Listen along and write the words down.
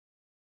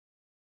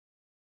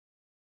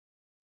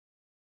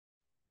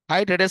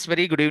Hi traders,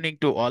 very good evening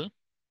to all.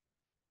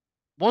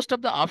 Most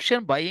of the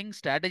option buying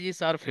strategies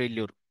are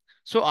failure.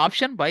 So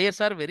option buyers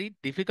are very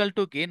difficult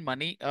to gain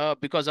money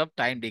because of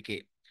time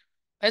decay.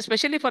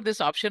 Especially for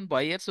this option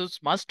buyers, who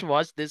must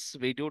watch this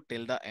video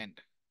till the end.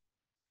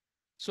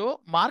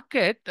 So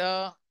market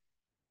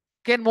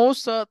can move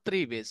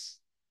three ways.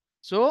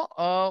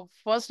 So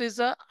first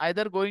is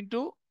either going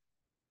to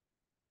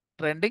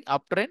trending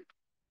uptrend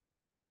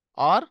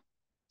or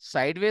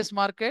sideways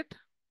market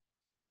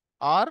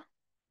or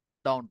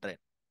downtrend.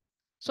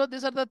 So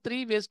these are the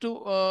three ways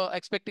to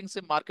expecting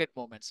some market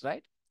movements,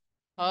 right?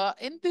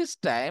 In this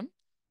time,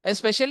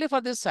 especially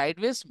for this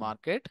sideways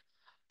market,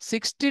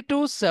 60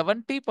 to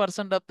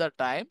 70% of the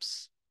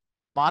times,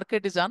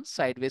 market is on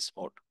sideways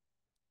mode.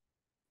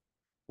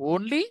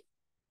 Only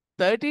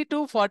 30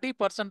 to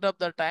 40% of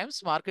the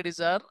times, market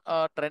is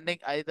trending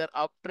either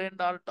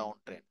uptrend or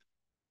downtrend.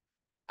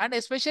 And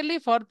especially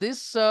for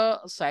this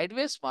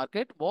sideways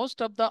market,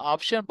 most of the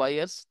option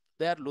buyers,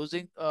 they are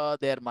losing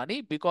their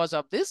money because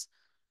of this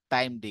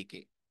time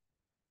decay.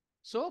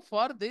 So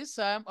for this,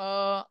 I'm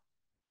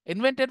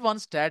invented one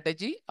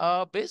strategy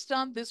based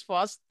on this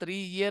first 3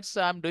 years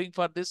I'm doing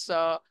for this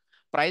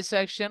price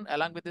action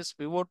along with this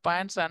pivot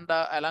points and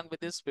along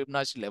with this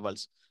Fibonacci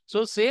levels.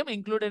 So same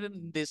included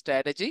in this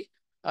strategy.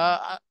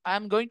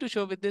 I'm going to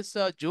show with this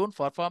June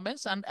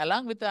performance, and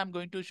along with I'm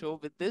going to show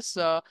with this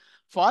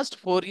first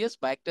 4 years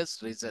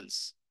backtest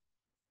results.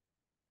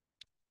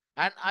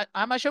 And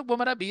I'm Ashok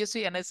Bommera,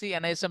 BSc, NSc,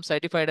 NISM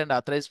certified and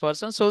authorized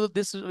person. So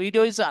this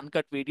video is an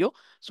uncut video.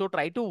 So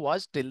try to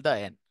watch till the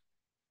end.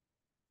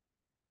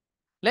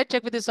 Let's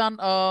check with this on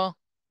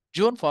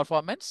June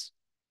performance.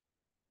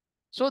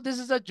 So this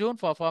is a June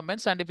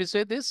performance, and if you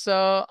say this,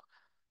 we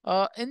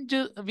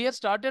have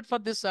started for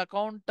this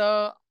account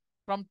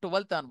from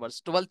 12th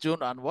onwards, 12th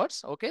June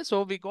onwards. Okay,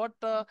 so we got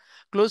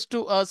close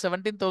to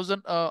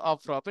 17,000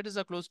 of profit. Is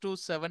a close to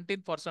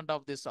 17%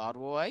 of this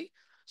ROI.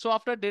 So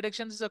after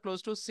deductions, is a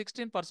close to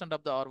 16%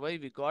 of the ROI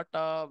we got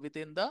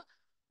within the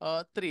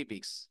 3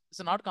 weeks. It's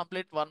not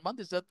complete 1 month.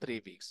 It's a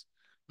 3 weeks.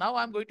 Now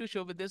I'm going to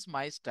show with this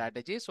my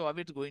strategy. So how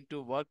it's going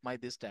to work my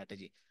this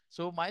strategy.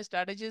 So my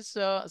strategy is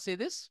see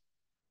this.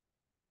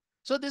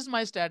 So this is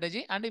my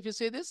strategy. And if you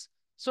see this,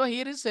 so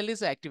here is sell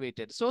is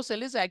activated. So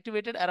sell is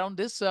activated around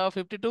this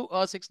 52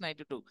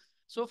 692.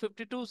 So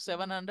 52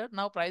 700.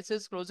 Now price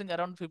is closing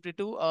around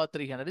 52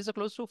 300. Is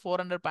close to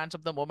 400 points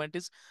of the moment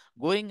is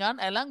going on,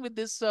 along with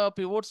this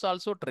pivots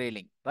also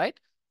trailing, right?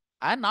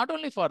 And not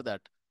only for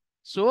that.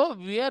 So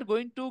we are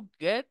going to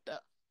get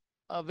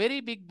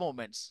very big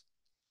moments.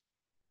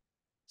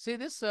 See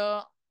this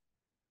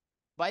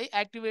buy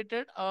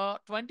activated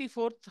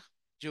 24th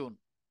June.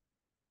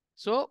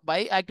 So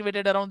buy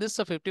activated around this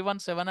 51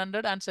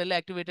 700 and sell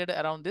activated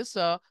around this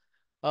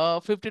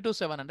 52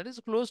 700. Is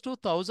close to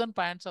 1000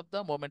 points of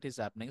the moment is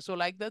happening. So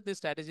like that, this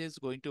strategy is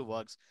going to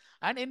work.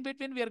 And in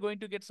between, we are going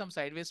to get some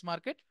sideways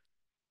market.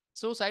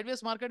 So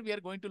sideways market, we are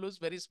going to lose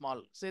very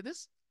small. Say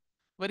this,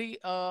 very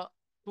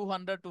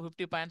 200 to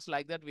 50 points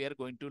like that, we are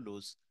going to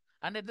lose.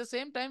 And at the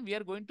same time, we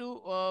are going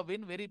to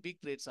win very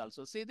big trades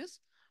also. See this.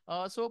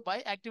 So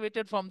buy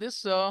activated from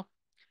this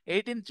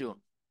 18th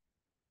June.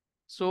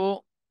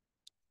 So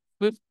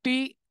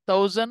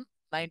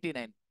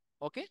 50,099.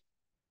 Okay.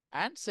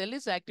 And sell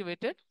is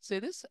activated, say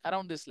this,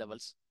 around these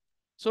levels.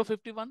 So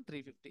 51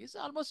 350 is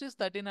almost is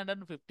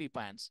 1350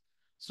 points.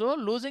 So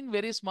losing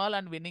very small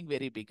and winning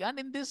very big. And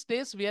in this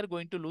case, we are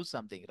going to lose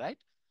something, right?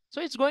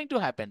 So it's going to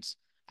happen.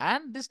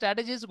 And this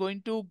strategy is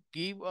going to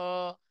give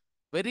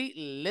very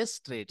less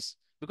trades,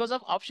 because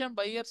of option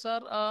buyers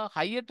are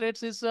higher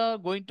trades is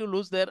going to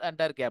lose their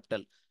entire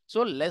capital.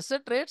 So lesser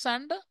trades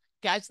and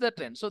catch the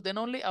trend. So then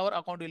only our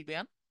account will be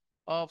on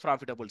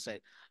profitable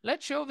side.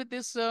 Let's show with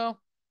this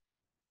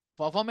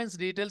performance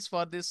details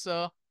for this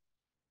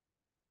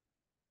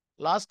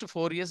last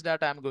 4 years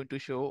data I'm going to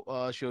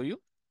show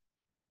you.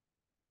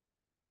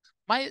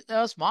 My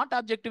smart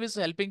objective is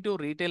helping to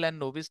retail and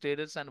novice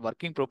traders and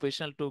working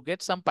professional to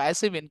get some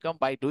passive income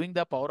by doing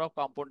the power of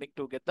compounding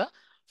to get the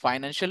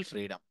financial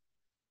freedom.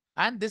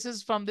 And this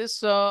is from this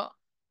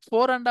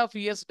 4.5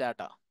 years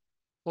data.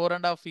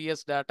 4.5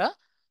 years data.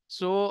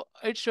 So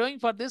it's showing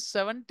for this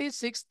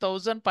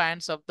 76,000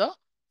 points of the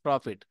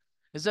profit.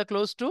 Is a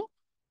close to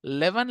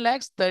 11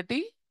 lakhs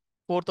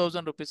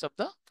 34,000 rupees of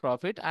the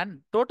profit,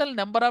 and total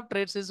number of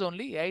trades is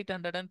only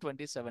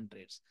 827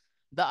 trades.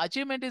 The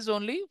achievement is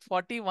only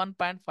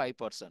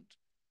 41.5%.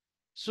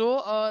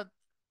 So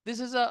this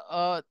is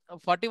a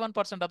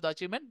 41% of the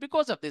achievement.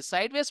 Because of this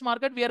sideways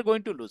market, we are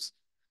going to lose.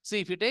 See,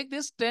 if you take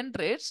this 10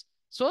 trades,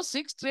 so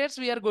 6 trades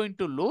we are going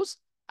to lose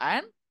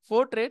and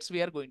 4 trades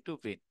we are going to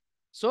win.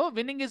 So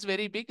winning is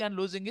very big and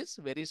losing is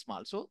very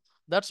small. So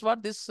that's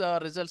what these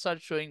results are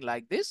showing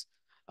like this.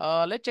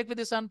 Let's check with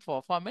this on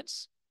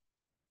performance.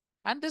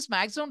 And this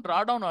maximum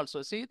drawdown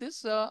also. See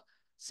this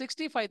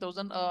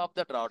 65,000 of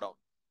the drawdown.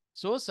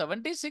 So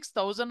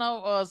 76,000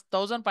 of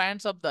 1,000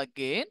 points of the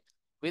gain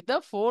with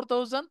the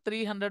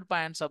 4,300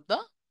 points of the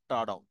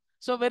drawdown.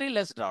 So very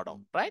less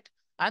drawdown, right?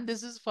 And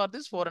this is for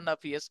this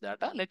 4.5 years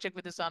data. Let's check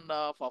with this on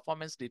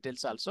performance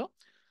details also.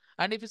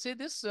 And if you see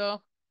this,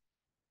 so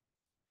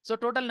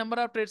total number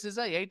of trades is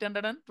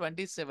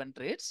 827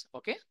 trades.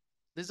 Okay.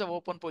 This is a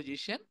open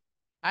position.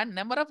 And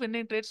number of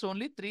winning trades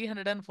only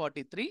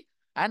 343.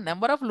 And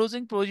number of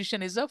losing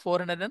position is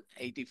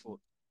 484.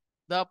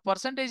 The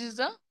percentage is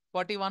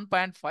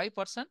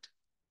 41.5%.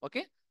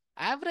 Okay.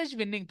 Average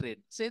winning trade,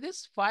 say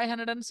this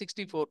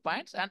 564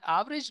 points, and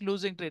average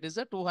losing trade is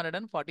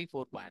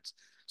 244 points.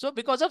 So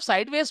because of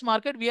sideways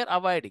market, we are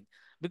avoiding.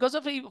 Because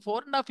of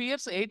 4.5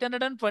 years,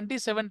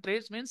 827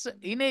 trades means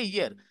in a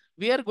year,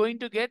 we are going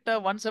to get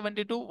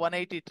 170 to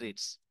 180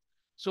 trades.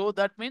 So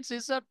that means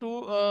it's a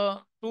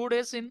 2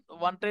 days in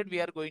one trade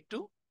we are going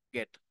to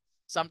get.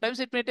 Sometimes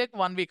it may take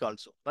 1 week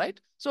also, right?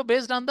 So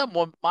based on the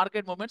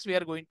market movements, we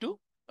are going to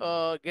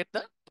get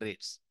the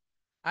trades.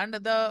 And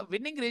the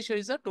winning ratio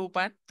is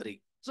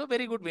 2.3. So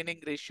very good winning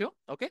ratio.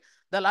 Okay.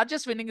 The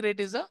largest winning rate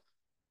is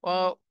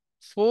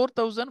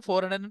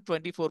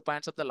 4,424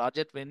 points of the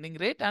largest winning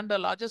rate, and the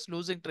largest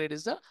losing trade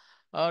is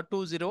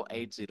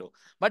 2080.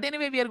 But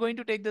anyway, we are going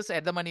to take this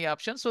at the money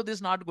option. So this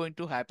is not going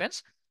to happen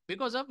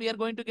because of we are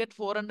going to get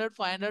 400,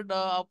 500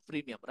 of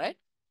premium, right?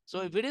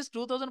 So if it is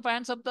 2,000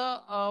 points of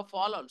the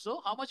fall also,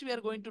 how much we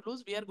are going to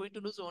lose? We are going to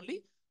lose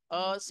only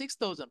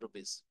 6,000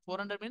 rupees.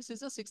 400 means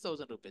is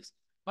 6,000 rupees.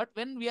 But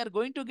when we are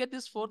going to get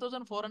this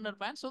 4,400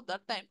 points, so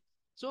that time,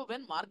 so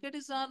when market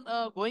is on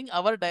going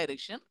our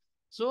direction,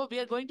 so we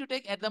are going to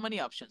take at the money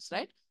options,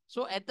 right?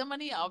 So at the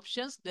money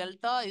options,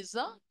 delta is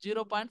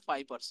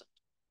 0.5%,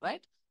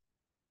 right?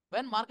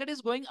 When market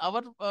is going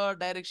our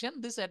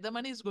direction, this at the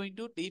money is going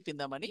to deep in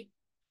the money.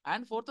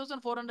 And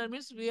 4,400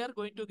 means we are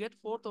going to get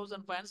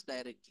 4,000 points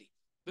directly.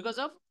 Because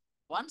of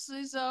once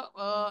is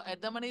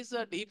at the money is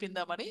deep in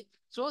the money.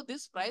 So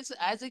this price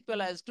as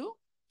equal as to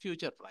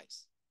future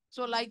price.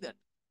 So like that.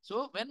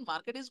 So when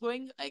market is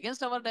going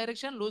against our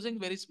direction, losing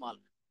very small.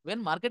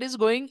 When market is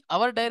going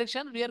our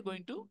direction, we are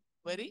going to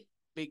very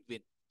big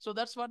win. So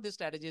that's what this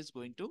strategy is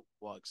going to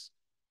works.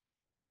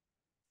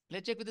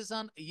 Let's check with this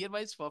on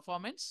year-wise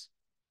performance.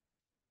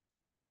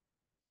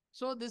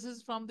 So this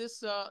is from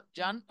this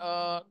Jan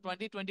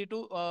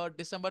 2022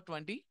 December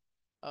 20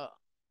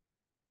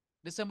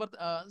 December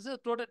this is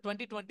total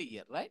 2020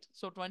 year, right?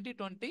 So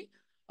 2020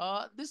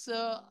 this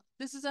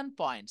is on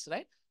points,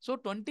 right? So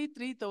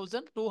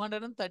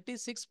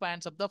 23,236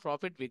 points of the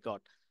profit we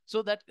got.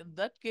 So that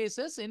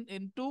cases in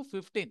into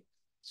 15.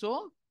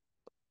 So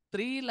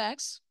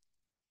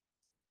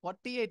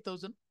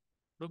 3,48,000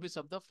 rupees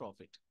of the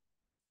profit.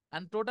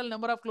 And total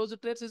number of closed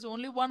trades is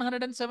only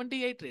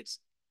 178 trades.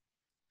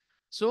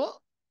 So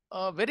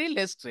very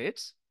less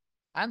trades,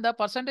 and the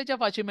percentage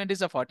of achievement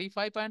is a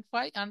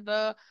 45.5, and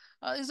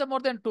is a more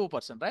than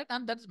 2%, right?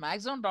 And that's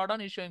maximum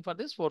drawdown is showing for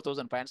this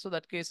 4,000 points. So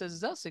that case is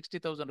the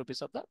 60,000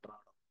 rupees of the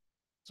drawdown.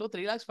 So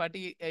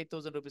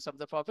 3,48,000 rupees of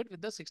the profit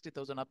with the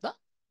 60,000 of the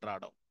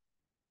drawdown.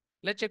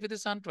 Let's check with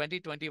this on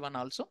 2021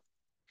 also.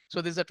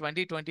 So this is a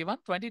 2021.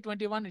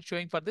 2021 is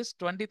showing for this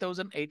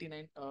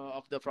 20,089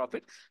 of the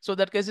profit. So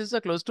that case is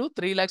close to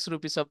 3 lakhs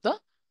rupees of the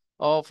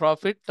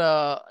profit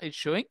is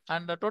showing.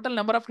 And the total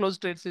number of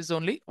closed trades is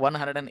only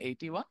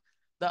 181.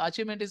 The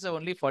achievement is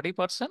only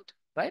 40%,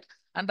 right?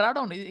 And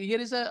drawdown, here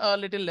is a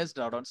little less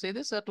drawdown. Say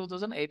this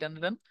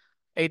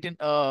 2,818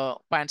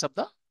 points of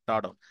the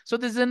drawdown. So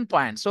this is in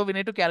points. So we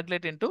need to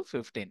calculate into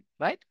 15,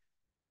 right?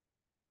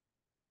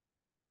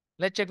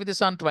 Let's check with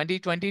this on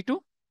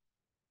 2022.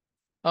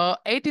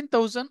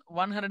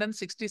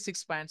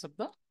 18,166 points of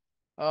the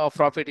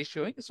profit is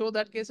showing. So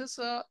that case is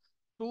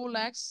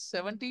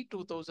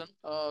 2,72,000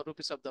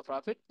 rupees of the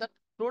profit. The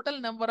total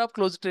number of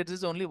closed trades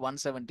is only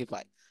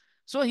 175.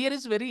 So here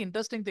is very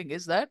interesting thing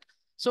is that,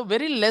 so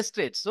very less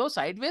trades. So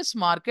sideways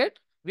market,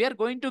 we are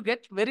going to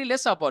get very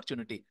less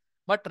opportunity.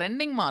 But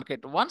trending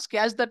market, once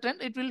catch the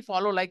trend, it will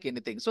follow like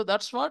anything. So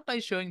that's what I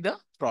showing the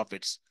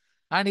profits.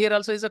 And here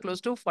also is a close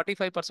to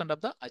 45%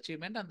 of the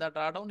achievement, and the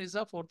drawdown is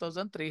a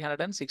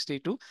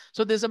 4,362.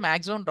 So this is a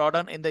maximum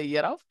drawdown in the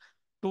year of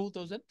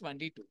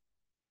 2022.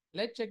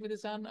 Let's check with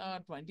this on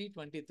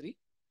 2023.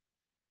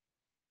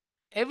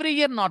 Every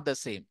year not the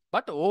same,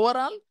 but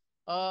overall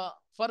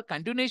for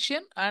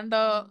continuation and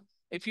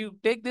if you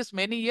take this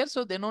many years,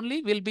 so then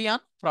only will be on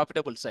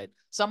profitable side.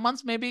 Some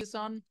months maybe it's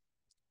on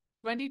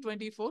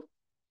 2024.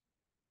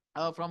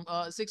 From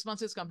 6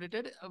 months is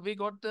completed, we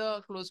got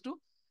close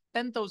to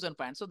 10,000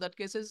 points. So that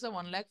case is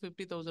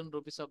 1,50,000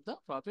 rupees of the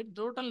profit.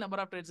 Total number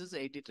of trades is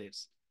 80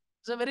 trades.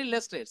 It's a very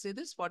less trade. See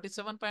this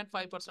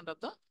 47.5% of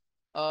the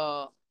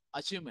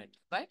achievement,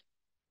 right?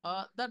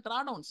 The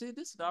drawdown, see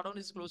this drawdown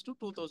is close to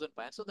 2,000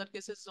 points. So that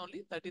case is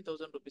only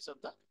 30,000 rupees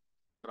of the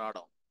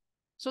drawdown.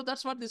 So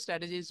that's what this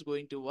strategy is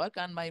going to work.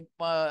 And my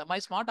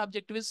smart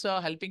objective is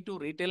helping to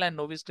retail and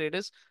novice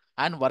traders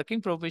and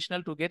working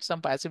professional to get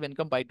some passive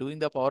income by doing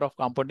the power of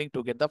compounding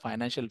to get the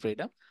financial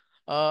freedom.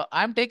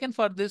 I'm taken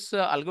for this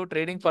algo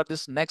trading for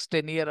this next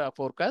 10-year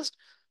forecast.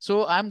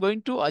 So I'm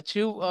going to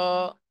achieve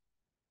the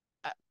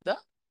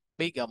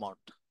big amount.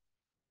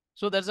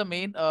 So that's the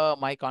main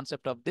my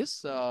concept of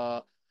this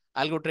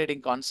algo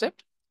trading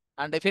concept.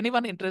 And if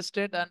anyone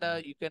interested,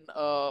 and you can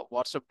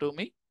WhatsApp to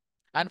me.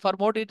 And for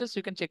more details,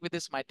 you can check with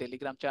this my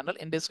Telegram channel.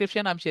 In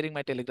description, I'm sharing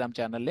my Telegram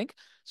channel link.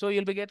 So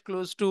you'll be get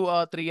close to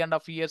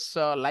 3.5 years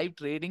live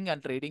trading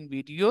and trading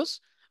videos,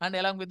 and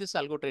along with this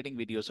algo trading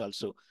videos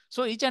also.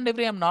 So each and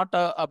every I'm not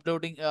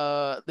uploading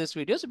this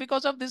videos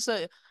because of this.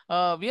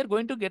 We are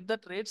going to get the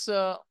trades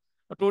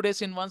 2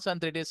 days in once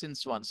and 3 days in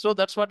once. So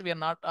that's what we are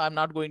not. I'm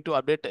not going to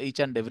update each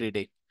and every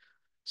day.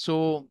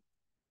 So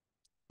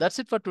that's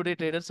it for today,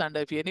 traders. And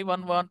if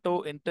anyone want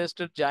to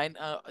interested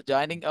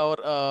joining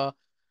our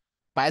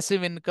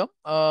passive income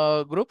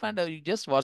group, and you just watch